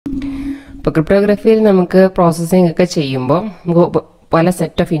ഇപ്പോൾ ക്രിപ്റ്റോഗ്രഫിയിൽ നമുക്ക് പ്രോസസ്സിംഗ് ഒക്കെ ചെയ്യുമ്പോൾ നമുക്ക് പല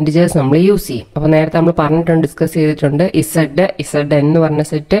സെറ്റ് ഓഫ് ഇൻറ്റിജേഴ്സ് നമ്മൾ യൂസ് ചെയ്യും. അപ്പോൾ നേരത്തെ നമ്മൾ പറഞ്ഞിട്ടുണ്ട്, ഡിസ്കസ് ചെയ്തിട്ടുണ്ട്. ഇസഡ് എന്ന് പറഞ്ഞ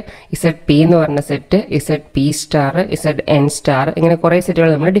സെറ്റ്, ഇസഡ് പി എന്ന് പറഞ്ഞ set, Z P star, Z N star, ഇങ്ങനെ കുറേ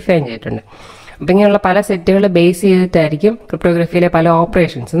സെറ്റുകൾ നമ്മൾ ഡിഫൈൻ ചെയ്തിട്ടുണ്ട്. അപ്പോൾ ഇങ്ങനെയുള്ള പല സെറ്റുകൾ ബേസ് ചെയ്തിട്ടായിരിക്കും ക്രിപ്റ്റോഗ്രഫിയിലെ പല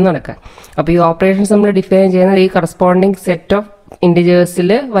ഓപ്പറേഷൻസും നടക്കുക. അപ്പോൾ ഈ ഓപ്പറേഷൻസ് നമ്മൾ ഡിഫൈൻ ചെയ്യുന്നത് ഈ കറസ്പോണ്ടിങ് സെറ്റ് ഓഫ്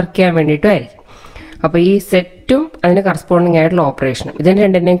ഇൻറ്റിജേഴ്സിൽ വർക്ക് ചെയ്യാൻ വേണ്ടിയിട്ടുമായിരിക്കും. അപ്പോൾ ഈ സെറ്റും അതിന് കറസ്പോണ്ടിങ് ആയിട്ടുള്ള ഓപ്പറേഷനും ഇതിന്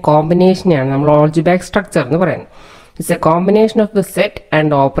രണ്ടിൻ്റെയും കോമ്പിനേഷനെയാണ് നമ്മൾ ആൾജിബ്രായിക് സ്ട്രക്ചർ എന്ന് പറയുന്നത്. It's a combination of the set and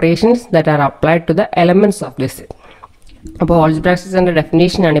operations that are applied to the elements of this set. അപ്പോൾ ആൾജിബ്രായിക് സ്ട്രക്ചറിന്റെ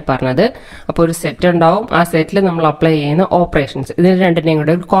ഡെഫിനേഷൻ ആണ് ഈ പറഞ്ഞത്. അപ്പോൾ ഒരു സെറ്റ് ഉണ്ടാവും, ആ സെറ്റിൽ നമ്മൾ അപ്ലൈ ചെയ്യുന്ന ഓപ്പറേഷൻസ്, ഇതിന് രണ്ടിൻ്റെയും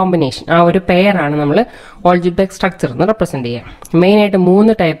കൂടെ ഒരു കോമ്പിനേഷൻ, ആ ഒരു പെയറാണ് നമ്മൾ ആൾജിബ്രായിക് സ്ട്രക്ചർ എന്ന് റെപ്രസെന്റ് ചെയ്യുക. മെയിനായിട്ട്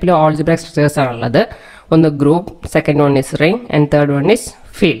 3 ടൈപ്പിൽ ആൾജിബ്രായിക് സ്ട്രക്ചേഴ്സ് ആണുള്ളത്. ഒന്ന് group, second one is ring and third one is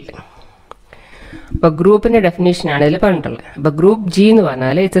field. അപ്പോൾ ഗ്രൂപ്പിന്റെ ഡെഫിനേഷൻ ആണ് ഇതിൽ പറഞ്ഞിട്ടുള്ളത്. അപ്പോൾ ഗ്രൂപ്പ് ജി എന്ന്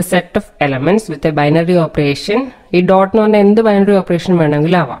പറഞ്ഞാൽ it's A set of elements with a binary operation. ഈ ഡോട്ട് എന്ന് പറഞ്ഞാൽ എന്ത് ബൈനറി ഓപ്പറേഷൻ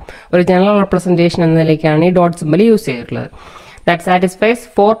വേണമെങ്കിലും ആവാം. ഒരു ജനറൽ റെപ്രസെന്റേഷൻ എന്ന നിലയ്ക്കാണ് ഈ ഡോട്ട് സിമ്പൽ യൂസ് ചെയ്തിട്ടുള്ളത്. That satisfies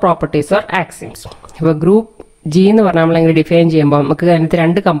 4 properties or axioms. ഇപ്പോൾ ഗ്രൂപ്പ് ജി എന്ന് പറഞ്ഞാൽ നമ്മളെങ്ങനെ ഡിഫൈൻ ചെയ്യുമ്പോൾ നമുക്ക് അതിനകത്ത്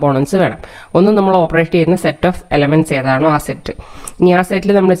 2 കമ്പോണൻസ് വേണം. ഒന്ന് നമ്മൾ ഓപ്പറേറ്റ് ചെയ്യുന്ന സെറ്റ് ഓഫ് എലമെന്റ്സ് ഏതാണോ ആ സെറ്റ്, ഇനി ആ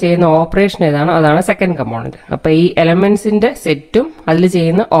സെറ്റിൽ നമ്മൾ ചെയ്യുന്ന ഓപ്പറേഷൻ ഏതാണോ അതാണ് സെക്കൻഡ് കമ്പോണൻറ്റ്. അപ്പോൾ ഈ എലമെന്റ്സിന്റെ സെറ്റും അതിൽ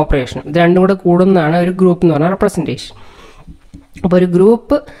ചെയ്യുന്ന ഓപ്പറേഷനും ഇത് രണ്ടും കൂടെ കൂടുന്നതാണ് ഒരു ഗ്രൂപ്പ് എന്ന് പറഞ്ഞ റെപ്രസെന്റേഷൻ. അപ്പോൾ ഒരു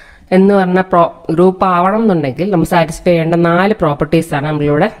ഗ്രൂപ്പ് എന്ന് പറഞ്ഞ ഗ്രൂപ്പ് ആവണം എന്നുണ്ടെങ്കിൽ നമ്മൾ സാറ്റിസ്ഫൈ ചെയ്യേണ്ട 4 പ്രോപ്പർട്ടീസാണ്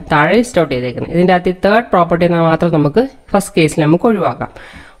നമ്മളിവിടെ താഴെ ലിസ്റ്റ് ഔട്ട് ചെയ്തേക്കുന്നത്. ഇതിൻ്റെ അകത്ത് തേർഡ് പ്രോപ്പർട്ടി മാത്രം നമുക്ക് ഫസ്റ്റ് കേസിൽ നമുക്ക് ഒഴിവാക്കാം.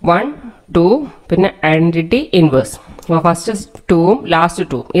 1, 2 പിന്നെ ഐഡന്റിറ്റി ഇൻവേഴ്സ്. അപ്പോൾ ഫസ്റ്റ് 2ഉം ലാസ്റ്റ്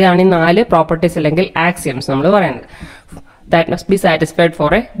 2ഉം ഇതാണ് ഈ 4 പ്രോപ്പർട്ടീസ് അല്ലെങ്കിൽ ആക്സിയംസ് നമ്മൾ പറയുന്നത്. That must be satisfied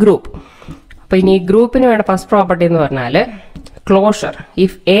four A group. അപ്പോൾ ഇനി ഈ ഗ്രൂപ്പിന് വേണ്ട ഫസ്റ്റ് പ്രോപ്പർട്ടി എന്ന് പറഞ്ഞാൽ closure.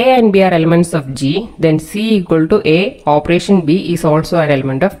 If A and B R elements of G then C equal to A operation B is also an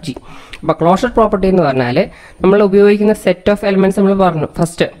element of G. അപ്പോൾ closure property എന്ന് പറഞ്ഞാൽ നമ്മൾ ഉപയോഗിക്കുന്ന സെറ്റ് ഓഫ് എലിമെന്റ്സ് നമ്മൾ പറഞ്ഞു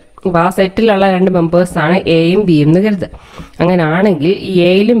ഫസ്റ്റ്. അപ്പോൾ ആ സെറ്റിലുള്ള 2 മെമ്പേഴ്സാണ് എയും ബിയും എന്ന് കരുതുക. അങ്ങനെയാണെങ്കിൽ ഈ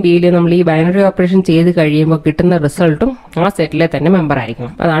എയിലും ബിയിലും നമ്മൾ ഈ ബൈനറി ഓപ്പറേഷൻ ചെയ്ത് കഴിയുമ്പോൾ കിട്ടുന്ന റിസൾട്ടും ആ സെറ്റിലെ തന്നെ മെമ്പർ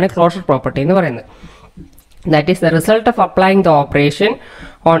ആയിരിക്കണം. അതാണ് ക്ലോഷർ പ്രോപ്പർട്ടി എന്ന് പറയുന്നത്. That is the result of applying the operation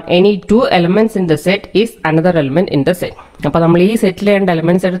on any 2 elements in the set is another element in the set. അപ്പോൾ നമ്മൾ ഈ സെറ്റിലെ 2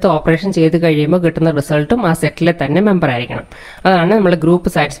 എലമെന്റ്സ് എടുത്ത് ഓപ്പറേഷൻ ചെയ്ത് കഴിയുമ്പോൾ കിട്ടുന്ന റിസൾട്ടും ആ സെറ്റിലെ തന്നെ മെമ്പർ ആയിരിക്കണം. അതാണ് നമ്മൾ ഗ്രൂപ്പ്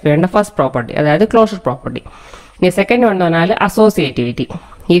സാറ്റിസ്ഫൈ ചെയ്യേണ്ട ഫസ്റ്റ് പ്രോപ്പർട്ടി, അതായത് ക്ലോഷർ പ്രോപ്പർട്ടി. ഇനി സെക്കൻഡ് വൺ എന്ന് പറഞ്ഞാൽ associativity.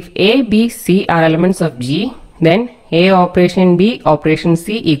 If A, B, C are elements of G, then A operation B operation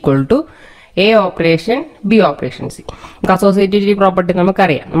C equal to A operation B operation C. നമുക്ക് associativity property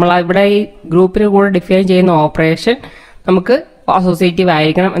നമുക്കറിയാം. നമ്മൾ ഇവിടെ ഈ ഗ്രൂപ്പിന് കൂടെ ഡിഫൈൻ ചെയ്യുന്ന ഓപ്പറേഷൻ നമുക്ക് അസോസിയേറ്റീവ്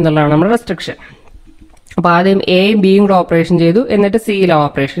ആയിരിക്കണം എന്നുള്ളതാണ് നമ്മുടെ റെസ്ട്രിക്ഷൻ. അപ്പോൾ ആദ്യം എയും ബിയും കൂടെ ഓപ്പറേഷൻ ചെയ്തു, എന്നിട്ട് സിയിൽ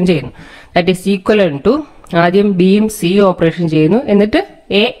ഓപ്പറേഷൻ ചെയ്യുന്നു. ദാറ്റ് ഈസ് ഈക്വലൻ ടു ആദ്യം ബിയും സിയും ഓപ്പറേഷൻ ചെയ്യുന്നു, എന്നിട്ട്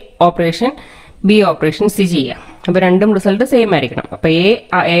A operation B operation C ചെയ്യാം. അപ്പോൾ രണ്ടും റിസൾട്ട് സെയിം ആയിരിക്കണം. അപ്പോൾ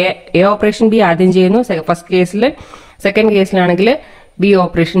എ ഓപ്പറേഷൻ ബി ആദ്യം ചെയ്യുന്നു ഫസ്റ്റ് കേസിൽ, സെക്കൻഡ് കേസിലാണെങ്കിൽ ബി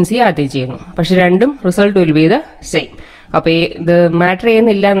ഓപ്പറേഷൻ സി ആദ്യം ചെയ്യുന്നു. പക്ഷെ രണ്ടും result will be the same. അപ്പോൾ ഇത് മാറ്റർ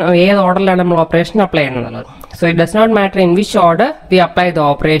ചെയ്യുന്നില്ല ഏത് ഓർഡറിലാണ് നമ്മൾ ഓപ്പറേഷൻ അപ്ലൈ ചെയ്യുന്നത്. So it does not matter in which order V apply the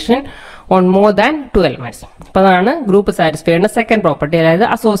operation on more than 2 elements. അപ്പോൾ അതാണ് ഗ്രൂപ്പ് സാറ്റിസ്ഫൈ ചെയ്യുന്ന സെക്കൻഡ് പ്രോപ്പർട്ടി, അതായത്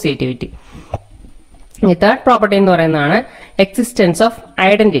അസോസിയേറ്റിവിറ്റി. ഈ തേർഡ് പ്രോപ്പർട്ടി എന്ന് പറയുന്നതാണ് existence of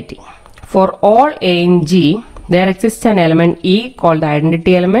identity. For all A in G, there exists an element E called the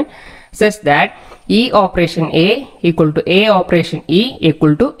identity element such that E operation A equal to A operation E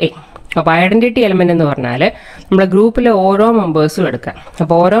equal to A. അപ്പോൾ identity element എന്ന് പറഞ്ഞാൽ നമ്മുടെ ഗ്രൂപ്പിലെ ഓരോ മെമ്പേഴ്സും എടുക്കാം.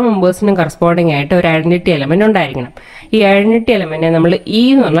 അപ്പോൾ ഓരോ മെമ്പേഴ്സിനും corresponding ആയിട്ട് ഒരു ഐഡന്റിറ്റി എലമെന്റ് ഉണ്ടായിരിക്കണം. ഈ ഐഡന്റിറ്റി എലമെന്റിനെ നമ്മൾ ഇ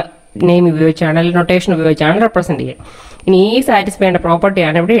എന്നുള്ള നെയിം ഉപയോഗിച്ചാണ് അല്ലെങ്കിൽ നൊട്ടേഷൻ ഉപയോഗിച്ചാണ് റെപ്രസെന്റ് ചെയ്യുക. ഇനി ഈ സാറ്റിസ്ഫൈ ചെയ്യേണ്ട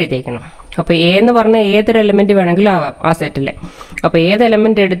പ്രോപ്പർട്ടിയാണ് ഇവിടെ എഴുതിയിരിക്കണം. അപ്പോൾ എ എന്ന് പറഞ്ഞാൽ ഏതൊരു എലമെന്റ് വേണമെങ്കിലും ആവാം ആ സെറ്റിലെ. അപ്പോൾ ഏത്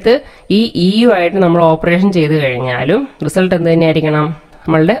എലമെന്റ് എടുത്ത് ഈ ഇയുമായിട്ട് നമ്മൾ ഓപ്പറേഷൻ ചെയ്ത് കഴിഞ്ഞാലും റിസൾട്ട് എന്ത് തന്നെയായിരിക്കണം,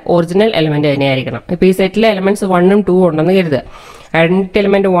 നമ്മളുടെ ഒറിജിനൽ എലമെന്റ് തന്നെയായിരിക്കണം. ഇപ്പോൾ ഈ സെറ്റിലെ എലമെന്റ്സ് 1ഉം 2ഉം ഉണ്ടെന്ന് കരുതുക. ഐഡന്റിറ്റി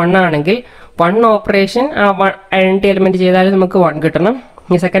എലമെന്റ് 1 ആണെങ്കിൽ 1 ഓപ്പറേഷൻ ആ ഐഡന്റിറ്റി എലമെന്റ് ചെയ്താൽ നമുക്ക് 1 കിട്ടണം.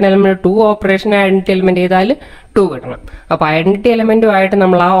 ഈ second element 2 operation identity element ചെയ്താൽ 2 കിട്ടണം. അപ്പോൾ ഐഡന്റിറ്റി എലമെന്റുമായിട്ട്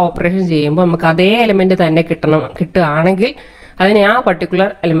നമ്മൾ ആ ഓപ്പറേഷൻ ചെയ്യുമ്പോൾ നമുക്ക് അതേ എലമെന്റ് തന്നെ കിട്ടുകയാണെങ്കിൽ അതിനെ ആ പർട്ടിക്കുലർ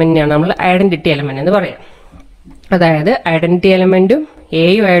എലമെന്റിനെയാണ് നമ്മൾ ഐഡന്റിറ്റി എലമെന്റ് എന്ന് പറയാം. അതായത് ഐഡന്റിറ്റി എലമെന്റും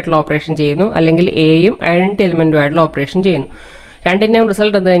എയുമായിട്ടുള്ള ഓപ്പറേഷൻ ചെയ്യുന്നു, അല്ലെങ്കിൽ എയും ഐഡന്റിറ്റി എലമെന്റുമായിട്ടുള്ള ഓപ്പറേഷൻ ചെയ്യുന്നു. രണ്ടിൻ്റെയും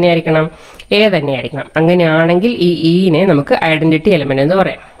റിസൾട്ട് എന്ത് തന്നെയായിരിക്കണം, എ തന്നെയായിരിക്കണം. അങ്ങനെയാണെങ്കിൽ ഈ ഇനെ നമുക്ക് ഐഡന്റിറ്റി എലമെന്റ് എന്ന്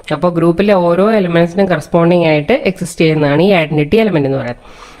പറയാം. അപ്പോൾ ഗ്രൂപ്പിലെ ഓരോ എലമെന്റ്സിനും കറസ്പോണ്ടിങ് ആയിട്ട് എക്സിസ്റ്റ് ചെയ്യുന്നതാണ് ഈ ഐഡന്റിറ്റി എലമെന്റ് എന്ന് പറയുന്നത്.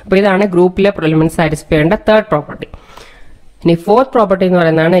 അപ്പോൾ ഇതാണ് ഗ്രൂപ്പിലെ എലമെന്റ് സാറ്റിസ്ഫൈ ചെയ്യേണ്ട തേർഡ് പ്രോപ്പർട്ടി. ഇനി ഫോർത്ത് പ്രോപ്പർട്ടി എന്ന്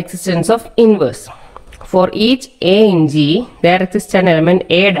പറയുന്നതാണ് existence of inverse. For each A in G, there exists an element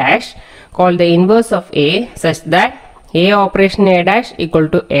A dash called the inverse of A such that A operation A dash equal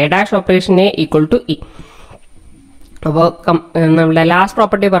to A dash operation A equal to E. അപ്പോൾ നമ്മുടെ last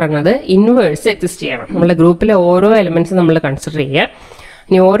property പറയുന്നത് inverse exist ചെയ്യണം. നമ്മുടെ ഗ്രൂപ്പിലെ ഓരോ elements നമ്മൾ consider ചെയ്യുക.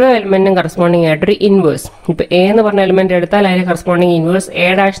 ഇനി ഓരോ എലിമെന്റിനും കറസ്പോണ്ടിങ് ആയിട്ടൊരു ഇൻവേഴ്സ്, ഇപ്പോൾ എ എന്ന് പറഞ്ഞ എലിമെന്റ് എടുത്താൽ അതിന് കറസ്പോണ്ടിങ് ഇൻവേഴ്സ് എ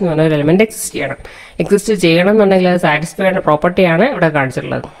ഡാഷ് എന്ന് പറഞ്ഞ ഒരു എലിമെന്റ് എക്സിസ്റ്റ് ചെയ്യണം. എക്സിസ്റ്റ് ചെയ്യണം എന്നുണ്ടെങ്കിൽ അത് സാറ്റിസ്ഫൈ ചെയ്യുന്ന പ്രോപ്പർട്ടിയാണ് ഇവിടെ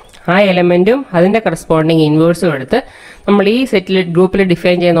കാണിച്ചിട്ടുള്ളത്. ആ എലിമെന്റും അതിന്റെ കറസ്പോണ്ടിങ് ഇൻവേഴ്സും എടുത്ത് നമ്മൾ ഈ സെറ്റിൽ ഗ്രൂപ്പിൽ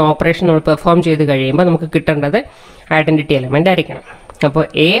ഡിഫൈൻ ചെയ്യുന്ന ഓപ്പറേഷൻ നമ്മൾ പെർഫോം ചെയ്ത് കഴിയുമ്പോൾ നമുക്ക് കിട്ടേണ്ടത് ഐഡന്റിറ്റി എലിമെന്റ് ആയിരിക്കണം. അപ്പോൾ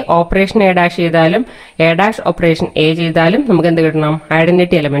എ ഓപ്പറേഷൻ എ ഡാഷ് ചെയ്താലും എ ഡാഷ് ഓപ്പറേഷൻ എ ചെയ്താലും നമുക്ക് എന്ത് കിട്ടണം?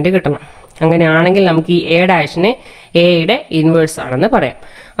 ഐഡന്റിറ്റി എലിമെന്റ് കിട്ടണം. അങ്ങനെയാണെങ്കിൽ നമുക്ക് ഈ എ ഡാഷിനെ എയുടെ ഇൻവേഴ്സ് ആണെന്ന് പറയാം.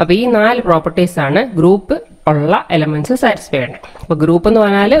 അപ്പോൾ ഈ 4 പ്രോപ്പർട്ടീസ് ആണ് ഗ്രൂപ്പ് ഉള്ള എലമെന്റ്സ് സാറ്റിസ്ഫൈ ചെയ്യേണ്ടത്. അപ്പോൾ ഗ്രൂപ്പ് എന്ന്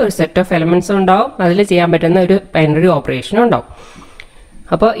പറഞ്ഞാൽ ഒരു സെറ്റ് ഓഫ് എലമെന്റ്സ് ഉണ്ടാവും, അതിൽ ചെയ്യാൻ പറ്റുന്ന ഒരു ബൈനറി ഓപ്പറേഷനും ഉണ്ടാവും.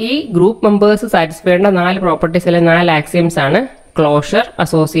 അപ്പോൾ ഈ ഗ്രൂപ്പ് മെമ്പേഴ്സ് സാറ്റിസ്ഫൈ ചെയ്യേണ്ട 4 പ്രോപ്പർട്ടീസ് അല്ലെങ്കിൽ 4 ആക്സിയംസ് ആണ് closure,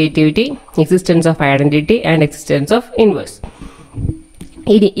 associativity, existence of identity and existence of inverse.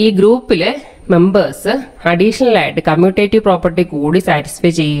 ഇനി ഈ ഗ്രൂപ്പിൽ മെമ്പേഴ്സ് അഡീഷണൽ ആയിട്ട് കമ്മ്യൂട്ടേറ്റീവ് പ്രോപ്പർട്ടി കൂടി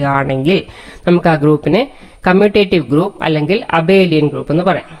സാറ്റിസ്ഫൈ ചെയ്യുകയാണെങ്കിൽ നമുക്ക് ആ ഗ്രൂപ്പിനെ കമ്മ്യൂട്ടേറ്റീവ് ഗ്രൂപ്പ് അല്ലെങ്കിൽ അബേലിയൻ ഗ്രൂപ്പ് എന്ന്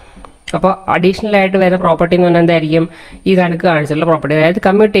പറയാം. അപ്പോൾ അഡീഷണൽ ആയിട്ട് വരുന്ന പ്രോപ്പർട്ടി എന്ന് പറഞ്ഞാൽ എന്തായിരിക്കും? ഈ കണക്ക് കാണിച്ചുള്ള പ്രോപ്പർട്ടി, അതായത്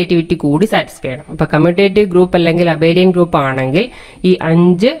കമ്മ്യൂട്ടേറ്റിവിറ്റി കൂടി സാറ്റിസ്ഫൈ ചെയ്യണം. അപ്പോൾ കമ്മ്യൂട്ടേറ്റീവ് ഗ്രൂപ്പ് അല്ലെങ്കിൽ അബേലിയൻ ഗ്രൂപ്പ് ആണെങ്കിൽ ഈ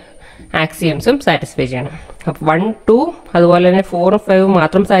 5 ആക്സിയംസും സാറ്റിസ്ഫൈ ചെയ്യണം. അപ്പോൾ 1, 2 അതുപോലെ തന്നെ 4, 5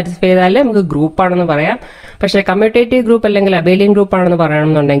 മാത്രം സാറ്റിസ്ഫൈ ചെയ്താലേ നമുക്ക് ഗ്രൂപ്പാണെന്ന് പറയാം. പക്ഷേ കമ്മ്യൂട്ടേറ്റീവ് ഗ്രൂപ്പ് അല്ലെങ്കിൽ അബേലിയൻ ഗ്രൂപ്പ് ആണെന്ന്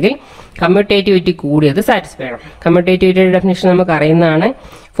പറയണമെന്നുണ്ടെങ്കിൽ കമ്മ്യൂട്ടേറ്റിവിറ്റി കൂടിയത് സാറ്റിസ്ഫൈ ചെയ്യണം. കമ്മ്യൂട്ടേറ്റിവിറ്റിയുടെ ഡെഫിനിഷൻ നമുക്ക് അറിയുന്നതാണ്.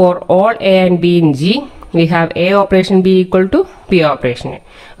 For all A and be in G we have A operation B equal to B operation A.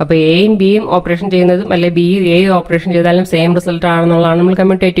 അപ്പോൾ എയും ബിയും ഓപ്പറേഷൻ ചെയ്യുന്നതും അല്ലെങ്കിൽ ബി എയും ഓപ്പറേഷൻ ചെയ്താലും സെയിം റിസൾട്ട് ആണെന്നുള്ളതാണ് നമ്മൾ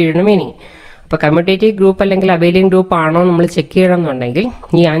കമ്മ്യൂട്ടേറ്റീവിയുടെ മീനിങ്. അപ്പോൾ കമ്മ്യൂട്ടേറ്റീവ് ഗ്രൂപ്പ് അല്ലെങ്കിൽ അബേലിയൻ ഗ്രൂപ്പ് ആണോ നമ്മൾ ചെക്ക് ചെയ്യണം എന്നുണ്ടെങ്കിൽ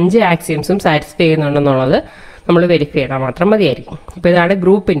ഈ 5 ആക്സിയംസും സാറ്റിസ്ഫൈ ചെയ്യുന്നുണ്ടെന്നുള്ളത് നമ്മൾ വെരിഫൈ ചെയ്താൽ മാത്രം മതിയായിരിക്കും. അപ്പോൾ ഇതാണ്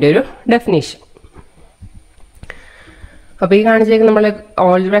ഗ്രൂപ്പിൻ്റെ ഒരു ഡെഫിനേഷൻ. അപ്പോൾ ഈ കാണിച്ചേക്ക് നമ്മൾ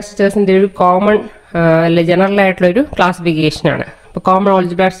ആൾജിബ്രായിക് സ്ട്രക്ചേഴ്സിൻ്റെ ഒരു കോമൺ അല്ലെ ജനറൽ ആയിട്ടുള്ളൊരു ക്ലാസിഫിക്കേഷനാണ്. അപ്പോൾ കോമൺ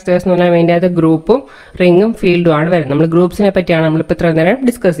ആൾജിബ്രായിക് സ്ട്രക്ചേഴ്സ് എന്ന് പറഞ്ഞാൽ അതിൻ്റെ അകത്ത് ഗ്രൂപ്പും റിങ്ങും ഫീൽഡും ആണ് വരുന്നത്. നമ്മൾ ഗ്രൂപ്പ്സിനെ പറ്റിയാണ് നമ്മളിപ്പോൾ ഇത്ര നേരം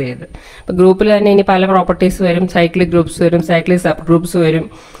ഡിസ്കസ് ചെയ്തത്. അപ്പോൾ ഗ്രൂപ്പിൽ തന്നെ ഇനി പല പ്രോപ്പർട്ടീസ് വരും, സൈക്ലിക് ഗ്രൂപ്പ്സ് വരും, സൈക്ലിക് സബ് ഗ്രൂപ്പ്സ് വരും,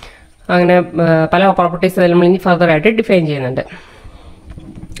 അങ്ങനെ പല പ്രോപ്പർട്ടീസ് നമ്മൾ ഇനി ഫർദർ ആയിട്ട് ഡിഫൈൻ ചെയ്യുന്നുണ്ട്.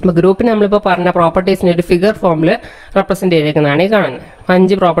 അപ്പോൾ ഗ്രൂപ്പിന് നമ്മളിപ്പോൾ പറഞ്ഞ പ്രോപ്പർട്ടീസിന് ഒരു ഫിഗർ ഫോമിൽ റെപ്രസെൻറ്റ് ചെയ്തേക്കുന്നതാണ് ഈ കാണുന്നത്.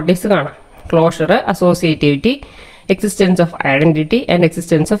 5 പ്രോപ്പർട്ടീസ് കാണാം: closure, associativity, existence of identity and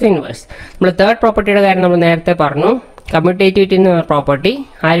existence of inverse. നമ്മൾ തേർഡ് പ്രോപ്പർട്ടിയുടെ കാര്യം നമ്മൾ നേരത്തെ പറഞ്ഞു. കമ്മ്യൂട്ടേറ്റിവിറ്റി എന്ന പ്രോപ്പർട്ടി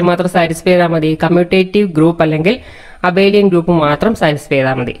ആര് മാത്രം സാറ്റിസ്ഫൈ ചെയ്താൽ മതി? കമ്മ്യൂട്ടേറ്റീവ് ഗ്രൂപ്പ് അല്ലെങ്കിൽ അബേലിയൻ ഗ്രൂപ്പ് മാത്രം സാറ്റിസ്ഫൈ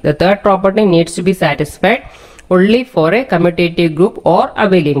ചെയ്താൽ മതി. The third property needs to B satisfied only for a commutative group or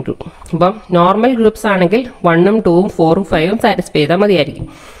abelian group. അപ്പം നോർമൽ ഗ്രൂപ്പ്സ് ആണെങ്കിൽ 1ഉം 2ഉം 4ഉം 5ഉം സാറ്റിസ്ഫൈ ചെയ്താൽ മതിയായിരിക്കും.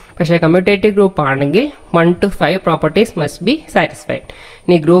 പക്ഷേ കമ്മ്യൂട്ടേറ്റീവ് ഗ്രൂപ്പ് ആണെങ്കിൽ 1 to 5 properties must be satisfied.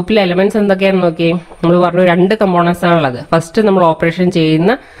 ഇനി ഗ്രൂപ്പിലെ എലമെന്റ്സ് എന്തൊക്കെയാണെന്ന് നോക്കി. നമ്മൾ പറഞ്ഞു 2 കമ്പോണൻസ് ആണുള്ളത്. ഫസ്റ്റ് നമ്മൾ ഓപ്പറേഷൻ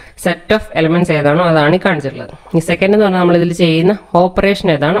ചെയ്യുന്ന സെറ്റ് ഓഫ് എലമെന്റ്സ് ഏതാണോ അതാണ് ഈ കാണിച്ചിട്ടുള്ളത്. ഈ സെക്കൻഡ് എന്ന് പറഞ്ഞാൽ നമ്മൾ ഇതിൽ ചെയ്യുന്ന ഓപ്പറേഷൻ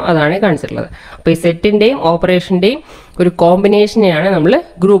ഏതാണോ അതാണ് ഈ കാണിച്ചിട്ടുള്ളത്. അപ്പോൾ ഈ സെറ്റിന്റെയും ഓപ്പറേഷന്റെയും ഒരു കോമ്പിനേഷനെയാണ് നമ്മൾ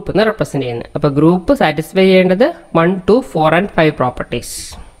ഗ്രൂപ്പ് എന്ന് റെപ്രസെന്റ് ചെയ്യുന്നത്. അപ്പോൾ ഗ്രൂപ്പ് സാറ്റിസ്ഫൈ ചെയ്യേണ്ടത് 1, 2, 4 and 5 പ്രോപ്പർട്ടീസ്.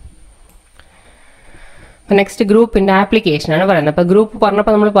 നെക്സ്റ്റ് ഗ്രൂപ്പിന്റെ ആപ്ലിക്കേഷൻ ആണ് പറയുന്നത്. അപ്പോൾ ഗ്രൂപ്പ്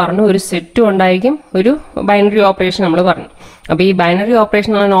പറഞ്ഞപ്പോൾ നമ്മൾ പറഞ്ഞു ഒരു സെറ്റും ഉണ്ടായിരിക്കും, ഒരു ബൈനറി ഓപ്പറേഷൻ നമ്മൾ പറഞ്ഞു. അപ്പോൾ ഈ ബൈനറി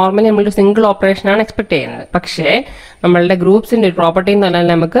ഓപ്പറേഷൻ നോർമലി നമ്മളൊരു സിംഗിൾ ഓപ്പറേഷനാണ് എക്സ്പെക്ട് ചെയ്യുന്നത്. പക്ഷേ നമ്മളുടെ ഗ്രൂപ്പ്സിന്റെ ഒരു പ്രോപ്പർട്ടി എന്ന് പറഞ്ഞാൽ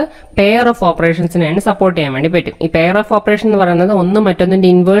നമുക്ക് പെയർ ഓഫ് ഓപ്പറേഷൻസിനാണ് സപ്പോർട്ട് ചെയ്യാൻ വേണ്ടി പറ്റും. ഈ പെയർ ഓഫ് ഓപ്പറേഷൻ എന്ന് പറയുന്നത് ഒന്നും മറ്റൊന്നിന്റെ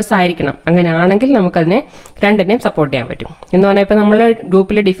ഇൻവേഴ്സ് ആയിരിക്കണം. അങ്ങനെയാണെങ്കിൽ നമുക്കതിനെ രണ്ടിനെയും സപ്പോർട്ട് ചെയ്യാൻ പറ്റും. എന്ന് പറഞ്ഞാൽ ഇപ്പോൾ നമ്മൾ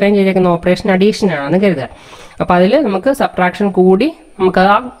ഗ്രൂപ്പിൽ ഡിഫൈൻ ചെയ്തേക്കുന്ന ഓപ്പറേഷൻ അഡീഷൻ ആണെന്ന് കരുതുക. അപ്പോൾ അതിൽ നമുക്ക് സബ്ട്രാക്ഷൻ കൂടി നമുക്ക്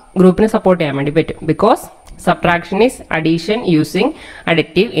ആ ഗ്രൂപ്പിനെ സപ്പോർട്ട് ചെയ്യാൻ വേണ്ടി പറ്റും. Because subtraction is addition using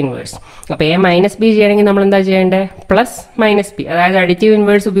additive inverse. അപ്പോൾ a മൈനസ് ബി ചെയ്യണമെങ്കിൽ നമ്മൾ എന്താ ചെയ്യേണ്ടത്? പ്ലസ് മൈനസ് ബി, അതായത് അഡിറ്റീവ്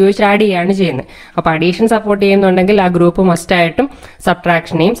ഇൻവേഴ്സ് ഉപയോഗിച്ച് ആഡ് ചെയ്യാണ് ചെയ്യുന്നത്. അപ്പോൾ അഡീഷൻ സപ്പോർട്ട് ചെയ്യുന്നുണ്ടെങ്കിൽ ആ ഗ്രൂപ്പ് മസ്റ്റായിട്ടും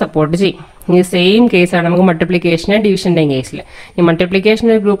സബ്ട്രാക്ഷനെയും സപ്പോർട്ട് ചെയ്യും. ഈ സെയിം കേസാണ് നമുക്ക് മൾട്ടിപ്ലിക്കേഷന് ഡിവിഷൻ്റെയും കേസിൽ. ഈ മൾട്ടിപ്ലിക്കേഷൻ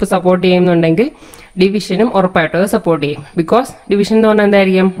ഒരു ഗ്രൂപ്പ് സപ്പോർട്ട് ചെയ്യുന്നുണ്ടെങ്കിൽ ഡിവിഷനും ഉറപ്പായിട്ടും അത് സപ്പോർട്ട് ചെയ്യും. ബിക്കോസ് ഡിവിഷൻ എന്ന് പറഞ്ഞാൽ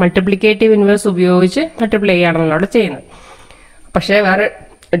എന്തായിരിക്കും? മൾട്ടിപ്ലിക്കേറ്റീവ് ഇൻവേഴ്സ് ഉപയോഗിച്ച് മൾട്ടിപ്ലൈ ചെയ്യാണെന്നാണ് അവിടെ ചെയ്യുന്നത്. പക്ഷേ വേറെ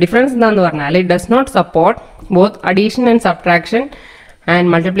ഡിഫറൻസ് എന്താണെന്ന് പറഞ്ഞാൽ it does not support both addition and subtraction and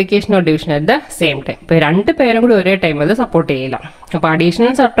multiplication or division at the same time. ഇപ്പോൾ 2 പേരും കൂടി ഒരേ ടൈം അത് സപ്പോർട്ട് ചെയ്യില്ല. അപ്പോൾ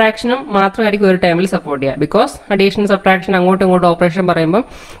അഡീഷനും സബ്ട്രാക്ഷനും മാത്രമായിരിക്കും ഒരു ടൈമിൽ സപ്പോർട്ട് ചെയ്യുക. ബിക്കോസ് അഡീഷൻ സബ്ട്രാക്ഷൻ അങ്ങോട്ടും ഇങ്ങോട്ടും ഓപ്പറേഷൻ പറയുമ്പോൾ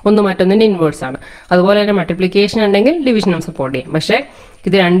ഒന്ന് മറ്റൊന്നിൻ്റെ ഇൻവേഴ്സ് ആണ്. അതുപോലെ തന്നെ മൾട്ടിപ്ലിക്കേഷൻ ഉണ്ടെങ്കിൽ ഡിവിഷനും സപ്പോർട്ട് ചെയ്യും. പക്ഷേ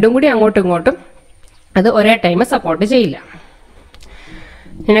ഇത് രണ്ടും കൂടി അങ്ങോട്ടും ഇങ്ങോട്ടും അത് ഒരേ ടൈം സപ്പോർട്ട് ചെയ്യില്ല.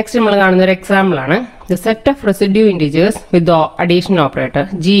 നെക്സ്റ്റ് നമ്മൾ കാണുന്ന ഒരു എക്സാമ്പിൾ ആണ്. The set of residue integers with the addition operator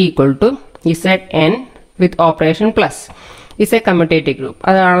G equal to ZN with operation plus is A commutative group.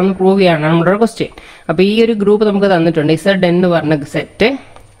 അതാണെന്ന് പ്രൂവ് ചെയ്യാനാണ് നമ്മുടെ ക്വസ്റ്റ്യൻ. അപ്പോൾ ഈ ഒരു ഗ്രൂപ്പ് നമുക്ക് തന്നിട്ടുണ്ട്. ZN എന്ന് പറഞ്ഞ സെറ്റ്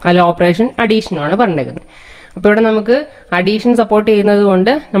അതിൽ ഓപ്പറേഷൻ അഡീഷനുമാണ് പറഞ്ഞിരിക്കുന്നത്. അപ്പോൾ ഇവിടെ നമുക്ക് അഡീഷൻ സപ്പോർട്ട് ചെയ്യുന്നത്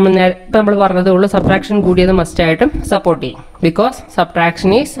കൊണ്ട് നമ്മൾ പറഞ്ഞതുള്ളൂ സബ്ട്രാക്ഷൻ കൂടിയത് മസ്റ്റ് ആയിട്ടും സപ്പോർട്ട് ചെയ്യും. Because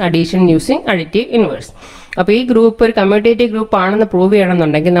subtraction is addition using additive inverse. അപ്പോൾ ഈ ഗ്രൂപ്പ് ഒരു കമ്മ്യൂട്ടേറ്റീവ് ഗ്രൂപ്പ് ആണെന്ന് പ്രൂവ്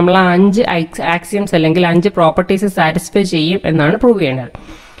ചെയ്യണമെന്നുണ്ടെങ്കിൽ നമ്മൾ ആ 5 ആക്സിയംസ് അല്ലെങ്കിൽ 5 പ്രോപ്പർട്ടീസ് സാറ്റിസ്ഫൈ ചെയ്യും എന്നാണ് പ്രൂവ് ചെയ്യേണ്ടത്.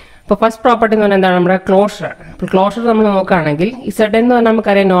 അപ്പോൾ ഫസ്റ്റ് പ്രോപ്പർട്ടി എന്ന് പറഞ്ഞാൽ എന്താണ്? നമ്മുടെ ക്ലോഷർ. അപ്പോൾ ക്ലോഷർ നമ്മൾ നോക്കുകയാണെങ്കിൽ Z എന്ന് പറഞ്ഞാൽ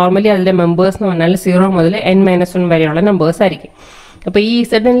നമുക്കറിയാം നോർമലി അതിലെ മെമ്പേഴ്സ് എന്ന് പറഞ്ഞാൽ 0 മുതൽ n-1 വരെയുള്ള നമ്പേഴ്സ് ആയിരിക്കും. അപ്പോൾ ഈ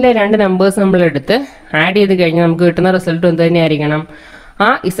Z-ലെ 2 നമ്പേഴ്സ് നമ്മൾ എടുത്ത് ആഡ് ചെയ്ത് കഴിഞ്ഞാൽ നമുക്ക് കിട്ടുന്ന റിസൾട്ട് എന്ത് തന്നെയായിരിക്കണം? ആ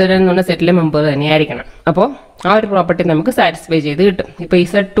Z എന്ന് പറഞ്ഞ സെറ്റിലെ മെമ്പർ തന്നെയായിരിക്കണം. അപ്പോൾ ആ ഒരു പ്രോപ്പർട്ടി നമുക്ക് സാറ്റിസ്ഫൈ ചെയ്ത് കിട്ടും. ഇപ്പോൾ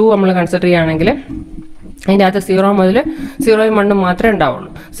Z2 നമ്മൾ കൺസിഡർ ചെയ്യുകയാണെങ്കിൽ അതിൻ്റെ അകത്ത് 0 മുതൽ 0യും 1 മാത്രമേ ഉണ്ടാവുള്ളൂ,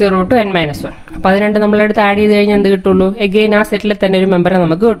 0 to n-1. അപ്പോൾ അത് രണ്ട് നമ്മളെടുത്ത് ആഡ് ചെയ്ത് കഴിഞ്ഞാൽ എന്ത് കിട്ടുള്ളൂ? എഗെയിൻ ആ സെറ്റിൽ തന്നെ ഒരു മെമ്പറെ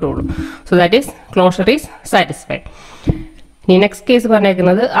നമുക്ക് കിട്ടുള്ളൂ. So that is closure is satisfied. ഇനി നെക്സ്റ്റ് കേസ്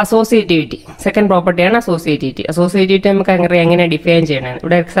പറഞ്ഞേക്കുന്നത് അസോസിയേറ്റിവിറ്റി. സെക്കൻഡ് പ്രോപ്പർട്ടിയാണ് അസോസിയേറ്റിവിറ്റി. അസോസിയേറ്റിവിറ്റി നമുക്ക് എങ്ങനെ ഡിഫൈൻ ചെയ്യണം?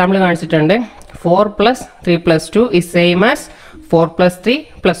 ഇവിടെ എക്സാമ്പിൾ കാണിച്ചിട്ടുണ്ട്. 4 + 3 + 2 is same as 4 + 3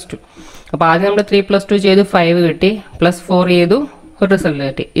 + 2. അപ്പോൾ ആദ്യം നമ്മൾ 3 + 2 ചെയ്തു 5 കിട്ടി, +4 ചെയ്തു ഒരു റിസൾട്ട്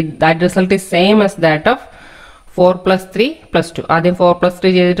കിട്ടി. That result is same as that of 4 + 3 + 2. ആദ്യം 4 +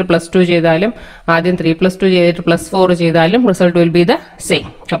 3 ചെയ്തിട്ട് +2 ചെയ്താലും ആദ്യം 3 + 2 ചെയ്തിട്ട് +4 ചെയ്താലും result will be the same.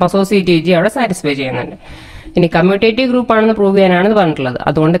 അപ്പോൾ അസോസിയേറ്റിവിറ്റി അവിടെ സാറ്റിസ്ഫൈ ചെയ്യുന്നുണ്ട്. ഇനി കമ്മ്യൂട്ടേറ്റീവ് ഗ്രൂപ്പ് ആണെന്ന് പ്രൂവ് ചെയ്യാനാണ് പറഞ്ഞിട്ടുള്ളത്.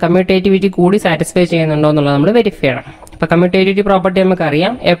 അതുകൊണ്ട് കമ്മ്യൂട്ടേറ്റിവിറ്റി കൂടി സാറ്റിസ്ഫൈ ചെയ്യുന്നുണ്ടോ എന്നുള്ളത് നമ്മൾ വെരിഫൈ ചെയ്യണം. അപ്പോൾ കമ്മ്യൂട്ടേറ്റിവിറ്റി പ്രോപ്പർട്ടി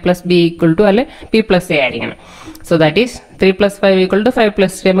നമുക്കറിയാം A + B = അല്ലെ P + A ആയിരിക്കണം. So that is 3 + 5 = 5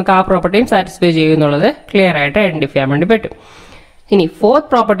 + 3. നമുക്ക് ആ പ്രോപ്പർട്ടിയും സാറ്റിസ്ഫൈ ചെയ്യുന്നുള്ളത് ക്ലിയർ ആയിട്ട് ഐഡന്റിഫൈ ചെയ്യാൻ വേണ്ടി പറ്റും. ഇനി ഫോർത്ത്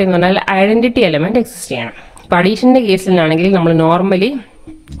പ്രോപ്പർട്ടി എന്ന് പറഞ്ഞാൽ ഐഡന്റിറ്റി എലമെന്റ് എക്സിസ്റ്റ് ചെയ്യണം. ഇപ്പോൾ അഡീഷൻ്റെ കേസിലാണെങ്കിൽ നമ്മൾ നോർമലി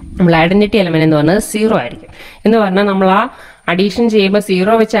ഐഡന്റിറ്റി എലമെന്റ് എന്ന് പറഞ്ഞത് 0 ആയിരിക്കും. എന്ന് പറഞ്ഞാൽ നമ്മൾ ആ അഡീഷൻ ചെയ്യുമ്പോൾ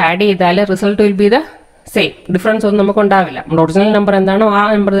 0 വെച്ച് ആഡ് ചെയ്താൽ result will be the same. Difference ഒന്നും നമുക്ക് ഉണ്ടാവില്ല. നമ്മുടെ ഒറിജിനൽ നമ്പർ എന്താണോ ആ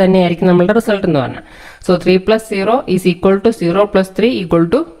നമ്പർ തന്നെയായിരിക്കും നമ്മളുടെ റിസൾട്ട് എന്ന് പറഞ്ഞാൽ. സോ 3 + 0 = 0 + 3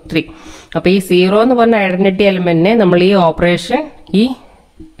 = 3. അപ്പോൾ ഈ 0 എന്ന് പറഞ്ഞ ഐഡന്റിറ്റി എലമെന്റിനെ നമ്മൾ ഈ ഓപ്പറേഷൻ ഈ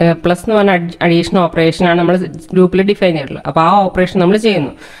പ്ലസ് എന്ന് പറഞ്ഞ അഡീഷൻ ഓപ്പറേഷനാണ് നമ്മൾ ഗ്രൂപ്പിൽ ഡിഫൈൻ ചെയ്തിട്ടുള്ളത്. അപ്പോൾ ആ ഓപ്പറേഷൻ നമ്മൾ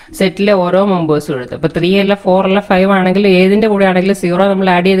ചെയ്യുന്നു സെറ്റിലെ ഓരോ മെമ്പേഴ്സും എടുത്ത്. ഇപ്പോൾ 3 അല്ല 4 അല്ല 5 ആണെങ്കിൽ ഏതിൻ്റെ കൂടെ ആണെങ്കിലും 0 നമ്മൾ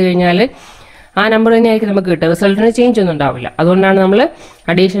ആഡ് ചെയ്ത് കഴിഞ്ഞാൽ ആ നമ്പർ തന്നെയായിരിക്കും നമുക്ക് കിട്ടുക. റിസൾട്ടിന് ചേഞ്ച് ഒന്നും ഉണ്ടാവില്ല. അതുകൊണ്ടാണ് നമ്മൾ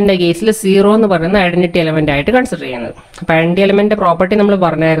അഡീഷൻ്റെ കേസിൽ 0 എന്ന് പറയുന്ന ഐഡന്റിറ്റി എലമെന്റ് ആയിട്ട് കൺസിഡർ ചെയ്യുന്നത്. അപ്പോൾ ഐഡന്റിറ്റി എലമെന്റ് പ്രോപ്പർട്ടി നമ്മൾ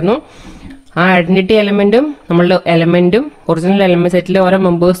പറഞ്ഞായിരുന്നു. ആ ഐഡന്റിറ്റി എലമെന്റും നമ്മളുടെ എലമെന്റും ഒറിജിനൽ എലമെന്റ് സെറ്റിലെ ഓരോ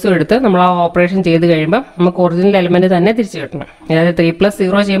മെമ്പേഴ്സും എടുത്ത് നമ്മൾ ആ ഓപ്പറേഷൻ ചെയ്ത് കഴിയുമ്പോൾ നമുക്ക് ഒറിജിനൽ എലമെന്റ് തന്നെ തിരിച്ചു കിട്ടണം. അതായത് 3 +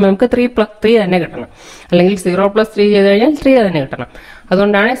 0 ചെയ്യുമ്പോൾ നമുക്ക് 3 തന്നെ കിട്ടണം. അല്ലെങ്കിൽ 0 + 3 ചെയ്ത് കഴിഞ്ഞാൽ 3 തന്നെ കിട്ടണം.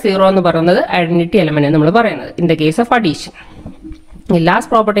 അതുകൊണ്ടാണ് 0 എന്ന് പറയുന്നത് ഐഡന്റിറ്റി എലമെന്റ് നമ്മൾ പറയുന്നത് in the case of addition.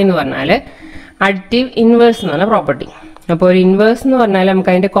 Last property എന്ന് പറഞ്ഞാൽ അഡിറ്റീവ് ഇൻവേഴ്സ് എന്ന് പറഞ്ഞ പ്രോപ്പർട്ടി. അപ്പോൾ ഒരു ഇൻവേഴ്സ് എന്ന് പറഞ്ഞാൽ നമുക്ക്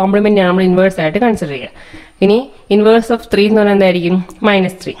അതിന്റെ കോംപ്ലിമെന്റ് നമ്മൾ ഇൻവേഴ്സ് ആയിട്ട് കൺസിഡർ ചെയ്യുക. ഇനി ഇൻവേഴ്സ് ഓഫ് 3 എന്ന് പറഞ്ഞാൽ എന്തായിരിക്കും?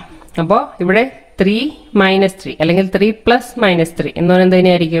 -3. അപ്പോൾ ഇവിടെ 3 - 3 അല്ലെങ്കിൽ 3 + -3 എന്ന് പറയുന്നത്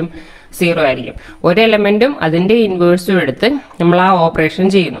തന്നെയായിരിക്കും 0 ആയിരിക്കും. ഒരു എലമെന്റും അതിന്റെ ഇൻവേഴ്സും എടുത്ത് നമ്മൾ ആ ഓപ്പറേഷൻ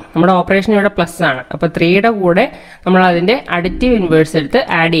ചെയ്യുന്നു. നമ്മുടെ ഓപ്പറേഷൻ ഇവിടെ പ്ലസ് ആണ്. അപ്പോൾ 3യുടെ കൂടെ നമ്മൾ അതിന്റെ അഡിറ്റീവ് ഇൻവേഴ്സ് എടുത്ത്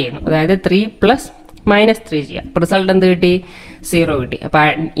ആഡ് ചെയ്യുന്നു. അതായത് 3 + -3 ചെയ്യാം. റിസൾട്ട് എന്ത് കിട്ടി? 0 കിട്ടി. അപ്പോൾ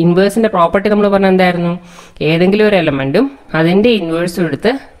ഇൻവേഴ്സിന്റെ പ്രോപ്പർട്ടി നമ്മൾ പറഞ്ഞാൽ എന്തായിരുന്നു? ഏതെങ്കിലും ഒരു എലമെന്റും അതിന്റെ ഇൻവേഴ്സും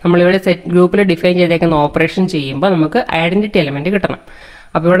എടുത്ത് നമ്മളിവിടെ സെറ്റ് ഗ്രൂപ്പിൽ ഡിഫൈൻ ചെയ്തേക്കുന്ന ഓപ്പറേഷൻ ചെയ്യുമ്പോൾ നമുക്ക് ഐഡന്റിറ്റി എലമെന്റ് കിട്ടണം.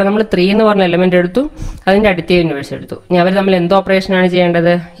 അപ്പോൾ ഇവിടെ നമ്മൾ 3 എന്ന് പറഞ്ഞ എലമെന്റ് എടുത്തു, അതിന്റെ അഡിറ്റീവ് ഇൻവേഴ്സ് എടുത്തു. ഇനി അവർ നമ്മൾ എന്ത് ഓപ്പറേഷനാണ്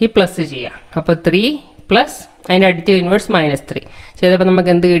ചെയ്യേണ്ടത്? ഈ പ്ലസ് ചെയ്യാം. അപ്പോൾ 3 + അതിന്റെ അഡിറ്റീവ് ഇൻവേഴ്സ് -3 ചെയ്തപ്പോൾ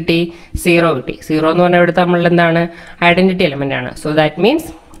നമുക്ക് എന്ത് കിട്ടി? 0 കിട്ടി. 0 എന്ന് പറഞ്ഞാൽ ഇവിടുത്തെ നമ്മൾ എന്താണ്? ഐഡന്റിറ്റി എലമെന്റ് ആണ്. So that means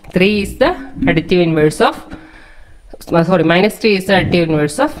 3 is the additive inverse of -3 is the additive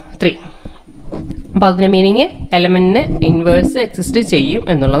inverse of 3. അപ്പോൾ അതിന്റെ മീനിങ് എലമെന്റിന് ഇൻവേഴ്സ് എക്സിസ്റ്റ് ചെയ്യും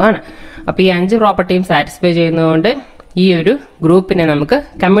എന്നുള്ളതാണ്. അപ്പോൾ ഈ 5 പ്രോപ്പർട്ടിയും സാറ്റിസ്ഫൈ ചെയ്യുന്നതുകൊണ്ട് ഈ ഒരു ഗ്രൂപ്പിനെ നമുക്ക്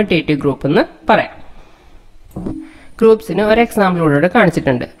കമ്മ്യൂട്ടേറ്റീവ് ഗ്രൂപ്പ് എന്ന് പറയാം. ഗ്രൂപ്പ്സിന് ഒരു എക്സാമ്പിൾ കൂടെ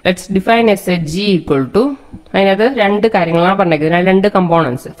കാണിച്ചിട്ടുണ്ട്. Let's define A set G = അതിനകത്ത് 2 കാര്യങ്ങളാണ് പറഞ്ഞിരിക്കുന്നത്. 2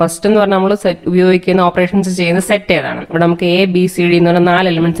 കമ്പോണൻസ്. ഫസ്റ്റ് എന്ന് പറഞ്ഞാൽ നമ്മൾ സെറ്റ് ഉപയോഗിക്കുന്ന ഓപ്പറേഷൻസ് ചെയ്യുന്ന സെറ്റ് ഏതാണ്? ഇവിടെ നമുക്ക് A B C D എന്ന് പറഞ്ഞ 4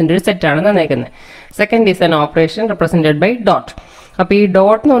 എലിമെന്റ്സിന്റെ ഒരു സെറ്റാണ് തന്നേക്കുന്നത്. Second is an operation represented by dot. അപ്പോൾ ഈ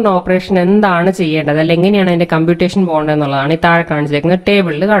ഡോട്ട് എന്ന് പറഞ്ഞ ഓപ്പറേഷൻ എന്താണ് ചെയ്യേണ്ടത്, അല്ലെങ്കിൽ എങ്ങനെയാണ് അതിന്റെ കമ്പ്യൂട്ടേഷൻ പോകേണ്ടത് എന്നുള്ളതാണ് ഈ താഴെ കാണിച്ചിരിക്കുന്ന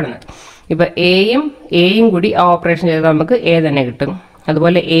ടേബിളിൽ കാണുന്നത്. ഇപ്പോൾ എയും കൂടി ആ ഓപ്പറേഷൻ ചെയ്താൽ നമുക്ക് A തന്നെ കിട്ടും.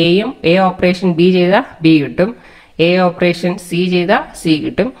 അതുപോലെ A ഓപ്പറേഷൻ B ചെയ്താൽ B കിട്ടും. A ഓപ്പറേഷൻ C ചെയ്താൽ C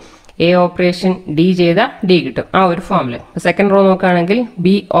കിട്ടും. A ഓപ്പറേഷൻ D ചെയ്താൽ D കിട്ടും. ആ ഒരു ഫോമിൽ. സെക്കൻഡ് റോ നോക്കുകയാണെങ്കിൽ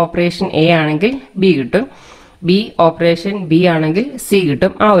B ഓപ്പറേഷൻ A ആണെങ്കിൽ B കിട്ടും. B ഓപ്പറേഷൻ B ആണെങ്കിൽ C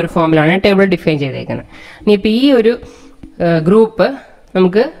കിട്ടും. ആ ഒരു ഫോമിലാണ് ടേബിൾ ഡിഫൈൻ ചെയ്തേക്കുന്നത്. ഇനിയിപ്പോൾ ഈ ഒരു ഗ്രൂപ്പ്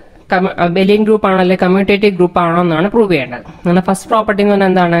നമുക്ക് abelian ഗ്രൂപ്പ് ആണോ അല്ലെങ്കിൽ കമ്മ്യൂട്ടേറ്റീവ് ഗ്രൂപ്പ് ആണോ എന്നാണ് പ്രൂവ് ചെയ്യേണ്ടത്. നമ്മുടെ ഫസ്റ്റ് പ്രോപ്പർട്ടി എന്ന്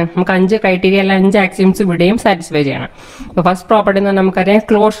പറഞ്ഞാൽ എന്താണ്? നമുക്ക് 5 ക്രൈറ്റീരിയ അല്ല 5 ആക്സിയംസ് ഇവിടെയും സാറ്റിസ്ഫൈ ചെയ്യണം. അപ്പോൾ ഫസ്റ്റ് പ്രോപ്പർട്ടി എന്ന് പറഞ്ഞാൽ നമുക്കറിയാം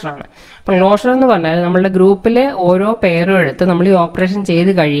ക്ലോഷർ ആണ്. അപ്പോൾ ക്ലോഷർ എന്ന് പറഞ്ഞാൽ നമ്മുടെ ഗ്രൂപ്പിലെ ഓരോ പെയറും എടുത്ത് നമ്മൾ ഈ ഓപ്പറേഷൻ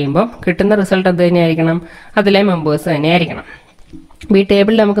ചെയ്ത് കഴിയുമ്പോൾ കിട്ടുന്ന റിസൾട്ട് എന്ത് തന്നെയായിരിക്കണം? അതിലെ മെമ്പേഴ്സ് തന്നെയായിരിക്കണം. ഈ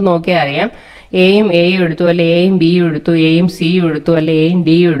ടേബിളിൽ നമുക്ക് നോക്കിയാൽ അറിയാം, എയും എടുത്തു, അല്ലെ എയും ബിയും എടുത്തു, എയും സിയും എടുത്തു, അല്ലെ എയും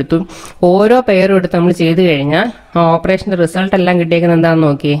ഡിയും എടുത്തു. ഓരോ പെയറും എടുത്ത് നമ്മൾ ചെയ്ത് കഴിഞ്ഞാൽ ആ ഓപ്പറേഷൻ്റെ റിസൾട്ട് എല്ലാം കിട്ടിയേക്കുന്നത് എന്താണെന്ന്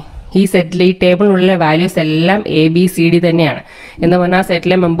നോക്കി. ഈ സെറ്റിൽ ഈ ടേബിളിനുള്ള വാല്യൂസ് എല്ലാം എ ബി സി ഡി തന്നെയാണ്. എന്ന് പറഞ്ഞാൽ ആ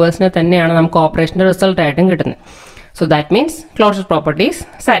സെറ്റിലെ മെമ്പേഴ്സിനെ തന്നെയാണ് നമുക്ക് ഓപ്പറേഷൻ്റെ റിസൾട്ടായിട്ടും കിട്ടുന്നത്. So that means closure properties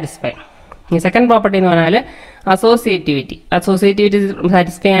satisfy. ഈ സെക്കൻഡ് പ്രോപ്പർട്ടി എന്ന് പറഞ്ഞാൽ അസോസിയേറ്റിവിറ്റി.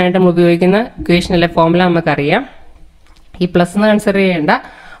 സാറ്റിസ്ഫൈ ആയിട്ട് നമ്മൾ ഉപയോഗിക്കുന്ന ഇക്വേഷനിലെ ഫോർമുല നമുക്കറിയാം. ഈ പ്ലസ് എന്ന് കൺസിഡർ ചെയ്യേണ്ട,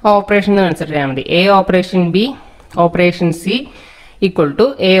 ഓപ്പറേഷൻ എന്ന് കൺസിഡർ ചെയ്യാൻ മതി. A operation B operation C equal to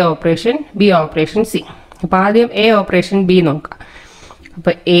A operation B operation C. അപ്പോൾ ആദ്യം എ ഓപ്പറേഷൻ ബി നോക്കാം.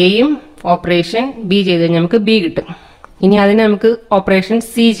 അപ്പോൾ എയും ഓപ്പറേഷൻ ബി ചെയ്ത് കഴിഞ്ഞാൽ നമുക്ക് ബി കിട്ടും. ഇനി അതിനെ നമുക്ക് ഓപ്പറേഷൻ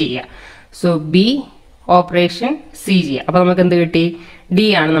സി ചെയ്യാം. സോ ബി ഓപ്പറേഷൻ സി ചെയ്യാം. അപ്പോൾ നമുക്ക് എന്ത് കിട്ടി? ഡി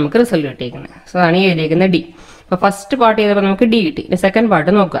ആണ് നമുക്ക് റിസൾട്ട് കിട്ടിയിരിക്കുന്നത്. സോ അതാണ് ഈ എഴുതിയിരിക്കുന്നത് ഡി. അപ്പോൾ ഫസ്റ്റ് പാർട്ട് ചെയ്തപ്പോൾ നമുക്ക് ഡി കിട്ടി. ഇനി സെക്കൻഡ്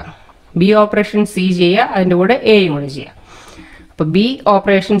പാർട്ട് നോക്കാം. ബി ഓപ്പറേഷൻ സി ചെയ്യുക, അതിൻ്റെ കൂടെ എയും കൂടെ ചെയ്യുക. അപ്പോൾ ബി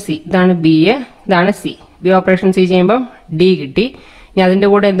ഓപ്പറേഷൻ സി, ഇതാണ് ബി, ഇതാണ് സി. ബി ഓപ്പറേഷൻ സി ചെയ്യുമ്പോൾ ഡി കിട്ടി. ഇനി അതിൻ്റെ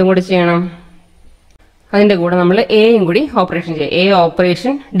കൂടെ എന്തും കൂടി ചെയ്യണം? അതിൻ്റെ കൂടെ നമ്മൾ എയും കൂടി ഓപ്പറേഷൻ ചെയ്യുക. എ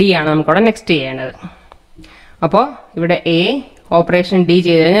ഓപ്പറേഷൻ ഡി ആണ് നമുക്കവിടെ നെക്സ്റ്റ് ചെയ്യേണ്ടത്. അപ്പോൾ ഇവിടെ എ ഓപ്പറേഷൻ ഡി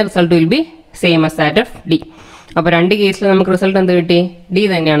ചെയ്ത് കഴിഞ്ഞാൽ result will be same as that of D. അപ്പോൾ രണ്ട് കേസിൽ നമുക്ക് റിസൾട്ട് എന്ത് കിട്ടി? ഡി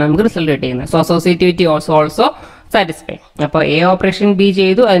തന്നെയാണ് നമുക്ക് result കിട്ടിയിരുന്നത്. So associativity also satisfy. അപ്പോൾ എ ഓപ്പറേഷൻ ബി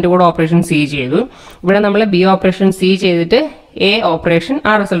ചെയ്തു, അതിൻ്റെ കൂടെ ഓപ്പറേഷൻ സി ചെയ്തു. ഇവിടെ നമ്മൾ ബി ഓപ്പറേഷൻ സി ചെയ്തിട്ട് എ ഓപ്പറേഷൻ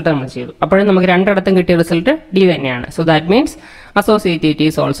ആ റിസൾട്ട് നമ്മൾ ചെയ്തു. അപ്പോഴും നമുക്ക് രണ്ടിടത്തും കിട്ടിയ റിസൾട്ട് ഡി തന്നെയാണ്. So that means associativity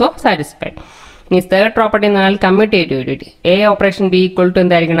is also satisfied. ഇനി തേർഡ് പ്രോപ്പർട്ടി എന്ന് പറഞ്ഞാൽ commutativity. A operation B equal to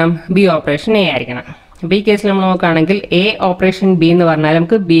എന്തായിരിക്കണം? ബി ഓപ്പറേഷൻ എ ആയിരിക്കണം. അപ്പോൾ ഈ കേസിൽ നമ്മൾ നോക്കുകയാണെങ്കിൽ എ ഓപ്പറേഷൻ ബി എന്ന് പറഞ്ഞാൽ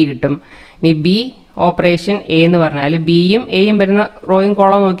നമുക്ക് ബി കിട്ടും. ഇനി ബി ഓപ്പറേഷൻ എ എന്ന് പറഞ്ഞാൽ ബിയും എയും വരുന്ന റോയും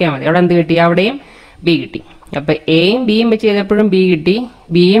കോളം നോക്കിയാൽ മതി. അവിടെ എന്ത് കിട്ടി? അവിടെയും ബി കിട്ടി. അപ്പോൾ എയും ബിയും വെച്ച് ചെയ്തപ്പോഴും ബി കിട്ടി,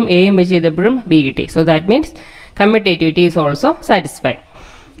 ബിയും എയും വെച്ച് ചെയ്തപ്പോഴും ബി കിട്ടി. So that means commutativity is also satisfied.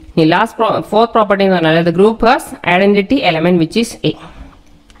 ഇനി ഫോർത്ത് പ്രോപ്പർട്ടി എന്ന് പറഞ്ഞാൽ the group has identity element which is A.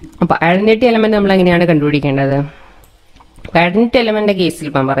 അപ്പോൾ ഐഡന്റിറ്റി എലമെന്റ് നമ്മൾ എങ്ങനെയാണ് കണ്ടുപിടിക്കേണ്ടത്? ഐഡന്റിറ്റി എലമെന്റിന്റെ കേസിൽ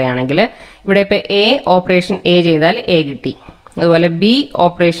ഇപ്പം പറയുകയാണെങ്കിൽ ഇവിടെ ഇപ്പോൾ എ ഓപ്പറേഷൻ എ ചെയ്താൽ എ കിട്ടി. അതുപോലെ ബി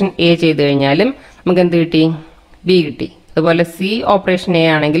ഓപ്പറേഷൻ എ ചെയ്ത് കഴിഞ്ഞാലും നമുക്ക് എന്ത് കിട്ടി? ബി കിട്ടി. അതുപോലെ സി ഓപ്പറേഷൻ എ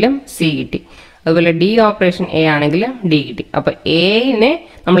ആണെങ്കിലും സി കിട്ടി. അതുപോലെ ഡി ഓപ്പറേഷൻ എ ആണെങ്കിലും ഡി കിട്ടി. അപ്പോൾ എനെ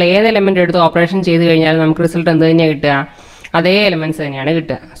നമ്മൾ ഏത് എലമെന്റ് എടുത്ത് ഓപ്പറേഷൻ ചെയ്ത് കഴിഞ്ഞാൽ നമുക്ക് റിസൾട്ട് എന്ത് തന്നെയാണ് കിട്ടുക? അതേ എലമെന്റ്സ് തന്നെയാണ്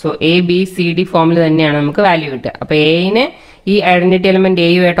കിട്ടുക. So A B C D ഫോമിൽ തന്നെയാണ് നമുക്ക് വാല്യൂ കിട്ടുക. അപ്പോൾ എനെ ഈ ഐഡന്റിറ്റി എലമെന്റ്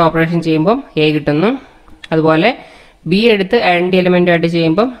എയുമായിട്ട് ഓപ്പറേഷൻ ചെയ്യുമ്പോൾ എ കിട്ടുന്നു. അതുപോലെ ബി എടുത്ത് ഐഡന്റിറ്റി എലമെന്റുമായിട്ട്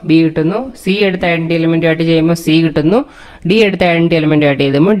ചെയ്യുമ്പോൾ ബി കിട്ടുന്നു. സി എടുത്ത് ഐഡന്റിറ്റി എലമെന്റുമായിട്ട് ചെയ്യുമ്പോൾ സി കിട്ടുന്നു. ഡി എടുത്ത് ഐഡന്റിറ്റി എലമെന്റുമായിട്ട്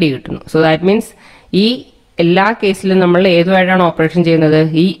ചെയ്യുമ്പോൾ ഡി കിട്ടുന്നു. സോ ദാറ്റ് മീൻസ് ഈ എല്ലാ കേസിലും നമ്മൾ ഏതുമായിട്ടാണ് ഓപ്പറേഷൻ ചെയ്യുന്നത്?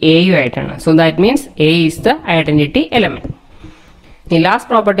 ഈ എയു ആയിട്ടാണ്. So that means A is the identity element. ഈ ലാസ്റ്റ്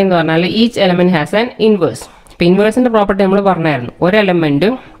പ്രോപ്പർട്ടി എന്ന് പറഞ്ഞാൽ each element has an inverse. ഇപ്പോൾ ഇൻവേഴ്സിന്റെ പ്രോപ്പർട്ടി നമ്മൾ പറഞ്ഞായിരുന്നു. ഒരു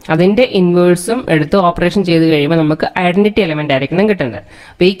എലമെന്റും അതിന്റെ ഇൻവേഴ്സും എടുത്ത് ഓപ്പറേഷൻ ചെയ്ത് കഴിയുമ്പോൾ നമുക്ക് ഐഡന്റിറ്റി എലമെന്റ് ആയിരിക്കണം കിട്ടുന്നത്.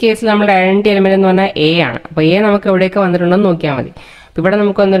 അപ്പോൾ ഈ കേസിൽ നമ്മുടെ ഐഡന്റിറ്റി എലമെന്റ് എന്ന് പറഞ്ഞാൽ എ ആണ്. അപ്പോൾ എ നമുക്ക് എവിടെയൊക്കെ വന്നിട്ടുണ്ടെന്ന് നോക്കിയാൽ മതി. അപ്പോൾ ഇവിടെ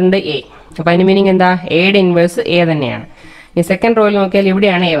നമുക്ക് വന്നിട്ടുണ്ട് എ. അപ്പോൾ അതിന് മീനിങ് എന്താ? എയുടെ ഇൻവേഴ്സ് എ തന്നെയാണ്. ഈ സെക്കൻഡ് റോയിൽ നോക്കിയാൽ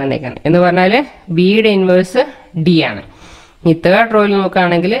ഇവിടെയാണ് എ വന്നേക്കുന്നത്. എന്ന് പറഞ്ഞാൽ ബിയുടെ ഇൻവേഴ്സ് ഡി ആണ്. ഈ തേർഡ് റോയിൽ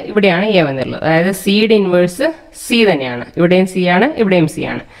നോക്കുകയാണെങ്കിൽ ഇവിടെയാണ് എ വന്നിട്ടുള്ളത്. അതായത് സിയുടെ ഇൻവേഴ്സ് സി തന്നെയാണ്. ഇവിടെയും സി ആണ്, ഇവിടെയും സി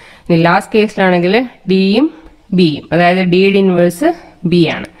ആണ്. ഇനി ലാസ്റ്റ് കേസിലാണെങ്കിൽ ഡിയും ബിയും, അതായത് ഡിയുടെ ഇൻവേഴ്സ് ബി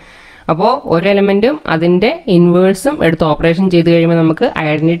ആണ്. അപ്പോൾ ഒരു എലമെന്റും അതിന്റെ ഇൻവേഴ്സും എടുത്ത് ഓപ്പറേഷൻ ചെയ്ത് കഴിയുമ്പോൾ നമുക്ക്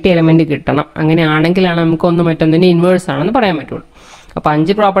ഐഡന്റിറ്റി എലമെന്റ് കിട്ടണം. അങ്ങനെയാണെങ്കിലാണ് നമുക്ക് ഒന്ന് മറ്റൊന്നിന്റെ ഇൻവേഴ്സ് ആണെന്ന് പറയാൻ പറ്റുള്ളൂ. അപ്പോൾ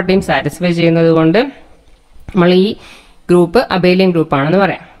 5 പ്രോപ്പർട്ടിയും സാറ്റിസ്ഫൈ ചെയ്യുന്നത് കൊണ്ട് നമ്മൾ ഈ ഗ്രൂപ്പ് അബേലിയൻ ഗ്രൂപ്പ് ആണെന്ന്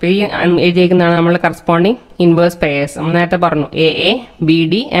പറയാം. അപ്പോൾ ഈ എഴുതിയിരിക്കുന്നതാണ് നമ്മൾ കറസ്പോണ്ടിങ് ഇൻവേഴ്സ് പെയേഴ്സ്. നമ്മൾ നേരത്തെ പറഞ്ഞു A B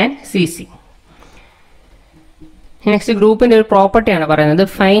D and C C. Next ഗ്രൂപ്പിന്റെ ഒരു പ്രോപ്പർട്ടിയാണ് പറയുന്നത്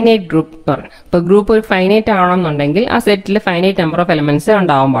ഫൈനൈറ്റ് ഗ്രൂപ്പ് എന്ന് പറയുന്നത്. ഇപ്പോൾ ഗ്രൂപ്പ് ഒരു ഫൈനൈറ്റ് ആവണമെന്നുണ്ടെങ്കിൽ ആ സെറ്റിൽ ഫൈനൈറ്റ് നമ്പർ ഓഫ് എലമെന്റ്സ്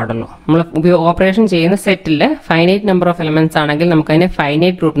ഉണ്ടാവാൻ പാടുള്ളൂ. നമ്മൾ ഓപ്പറേഷൻ ചെയ്യുന്ന സെറ്റിൽ ഫൈനൈറ്റ് നമ്പർ ഓഫ് എലമെന്റ്സ് ആണെങ്കിൽ നമുക്ക് അതിനെ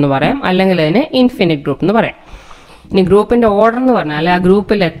ഫൈനൈറ്റ് ഗ്രൂപ്പ് എന്ന് പറയാം, അല്ലെങ്കിൽ അതിനെ ഇൻഫിനിറ്റ് ഗ്രൂപ്പ് എന്ന് പറയാം. ഇനി ഗ്രൂപ്പിന്റെ ഓർഡർ എന്ന് പറഞ്ഞാൽ ആ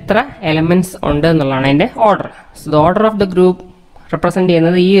ഗ്രൂപ്പിൽ എത്ര എലമെന്റ്സ് ഉണ്ട് എന്നുള്ളതാണ് അതിന്റെ order. So the order of the group represent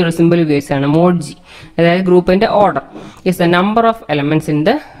ചെയ്യുന്നത് ഈ ഒരു സിമ്പിൾ ഉപയോഗിച്ചാണ്, മോഡ് ജി. അതായത് ഗ്രൂപ്പിന്റെ order is the number of elements in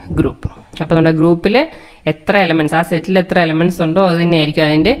the group. അപ്പോൾ നമ്മുടെ ഗ്രൂപ്പിൽ എത്ര എലമെന്റ്സ്, ആ സെറ്റിൽ എത്ര എലമെന്റ്സ് ഉണ്ടോ അത് തന്നെയായിരിക്കും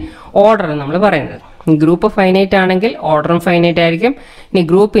അതിന്റെ ഓർഡർ നമ്മൾ പറയുന്നത്. ഗ്രൂപ്പ് ഫൈനൈറ്റ് ആണെങ്കിൽ ഓർഡറും ഫൈനൈറ്റ് ആയിരിക്കും. ഇനി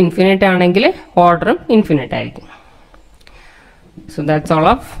ഗ്രൂപ്പ് ഇൻഫിനിറ്റ് ആണെങ്കിൽ ഓർഡറും ഇൻഫിനിറ്റ് ആയിരിക്കും. So that's all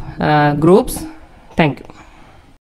of groups. Thank you.